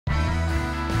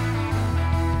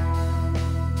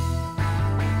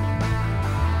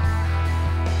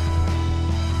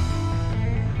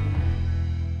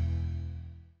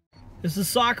This is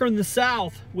Soccer in the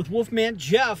South with Wolfman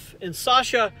Jeff and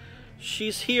Sasha.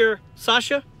 She's here.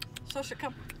 Sasha? Sasha,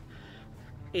 come.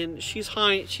 And she's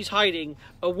hiding.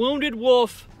 A wounded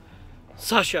wolf.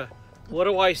 Sasha, what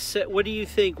do I say? What do you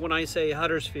think when I say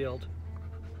Huddersfield?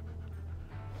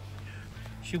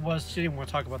 She didn't want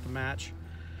to talk about the match.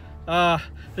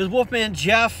 This Wolfman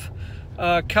Jeff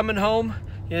coming home,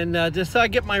 and just thought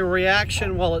I'd get my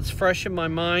reaction while it's fresh in my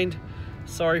mind.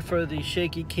 Sorry for the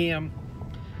shaky cam.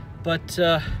 But,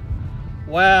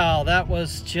 wow, that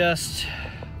was just,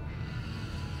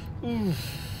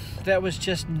 that was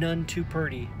just none too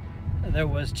pretty. There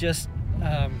was just,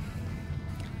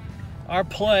 our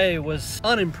play was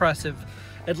unimpressive.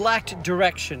 It lacked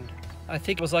direction. I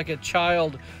think it was like a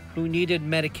child who needed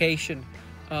medication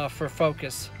for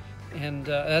focus. And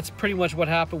that's pretty much what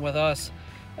happened with us.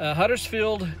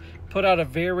 Huddersfield put out a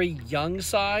very young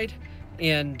side,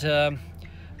 and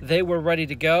they were ready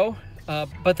to go.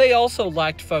 But they also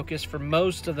lacked focus for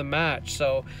most of the match.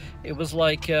 So it was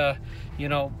like, like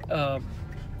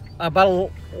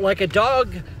a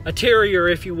dog, a terrier,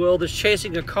 if you will, that's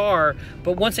chasing a car,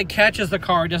 but once it catches the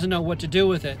car, it doesn't know what to do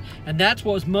with it. And that's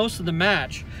what was most of the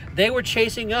match. They were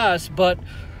chasing us, but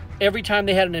every time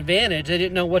they had an advantage, they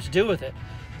didn't know what to do with it.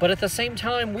 But at the same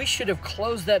time, we should have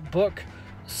closed that book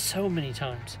so many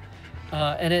times.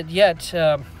 Yet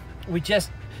we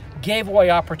just gave away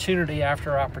opportunity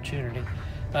after opportunity.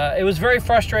 It was very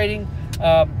frustrating.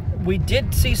 We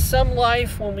did see some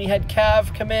life when we had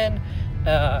Cav come in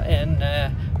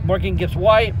and Morgan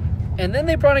Gibbs-White, and then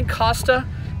they brought in Costa,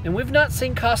 and we've not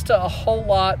seen Costa a whole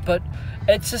lot, but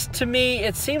it's just, to me,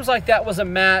 it seems like that was a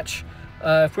match.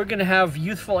 If we're going to have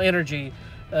youthful energy,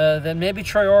 then maybe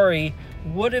Traore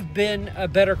would have been a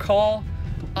better call.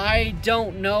 I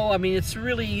don't know. I mean, it's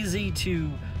really easy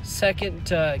to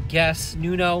second guess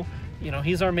Nuno. You know,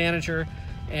 he's our manager,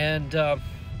 and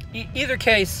either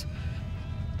case,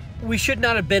 we should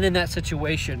not have been in that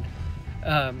situation.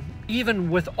 Even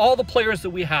with all the players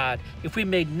that we had, if we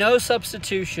made no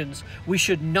substitutions, we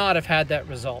should not have had that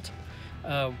result.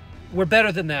 We're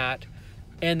better than that,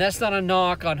 and that's not a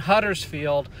knock on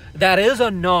Huddersfield. That is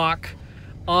a knock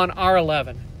on our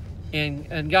 11.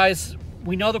 And guys,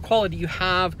 we know the quality you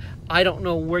have. I don't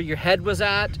know where your head was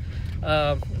at.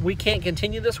 We can't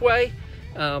continue this way.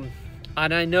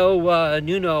 And I know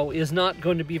Nuno is not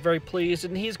going to be very pleased,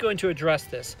 and he's going to address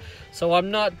this. So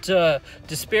I'm not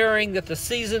despairing that the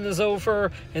season is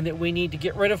over and that we need to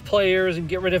get rid of players and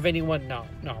get rid of anyone. No.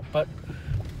 But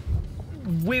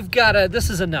we've got to, this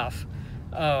is enough.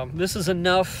 This is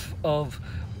enough of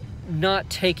not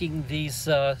taking these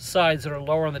sides that are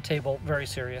lower on the table very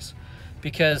serious,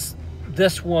 because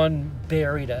this one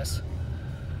buried us.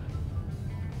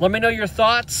 Let me know your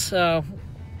thoughts.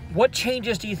 What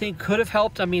changes do you think could have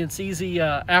helped? I mean, it's easy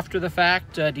after the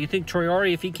fact. Do you think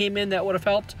Traore, if he came in, that would have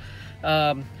helped?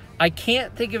 I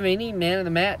can't think of any man of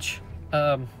the match,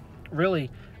 really.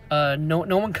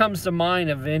 No one comes to mind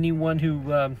of anyone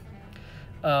who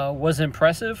was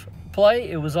impressive play.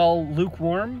 It was all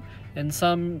lukewarm, and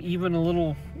some even a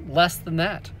little less than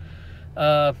that.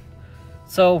 But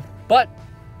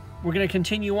we're going to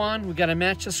continue on. We've got a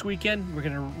match this weekend. We're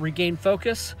going to regain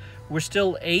focus. We're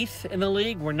still 8th in the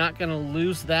league. We're not going to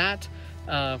lose that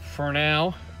for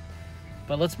now.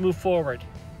 But let's move forward.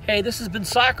 Hey, this has been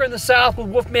Soccer in the South with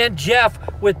Wolfman Jeff,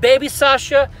 with baby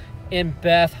Sasha and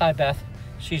Beth. Hi, Beth.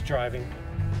 She's driving.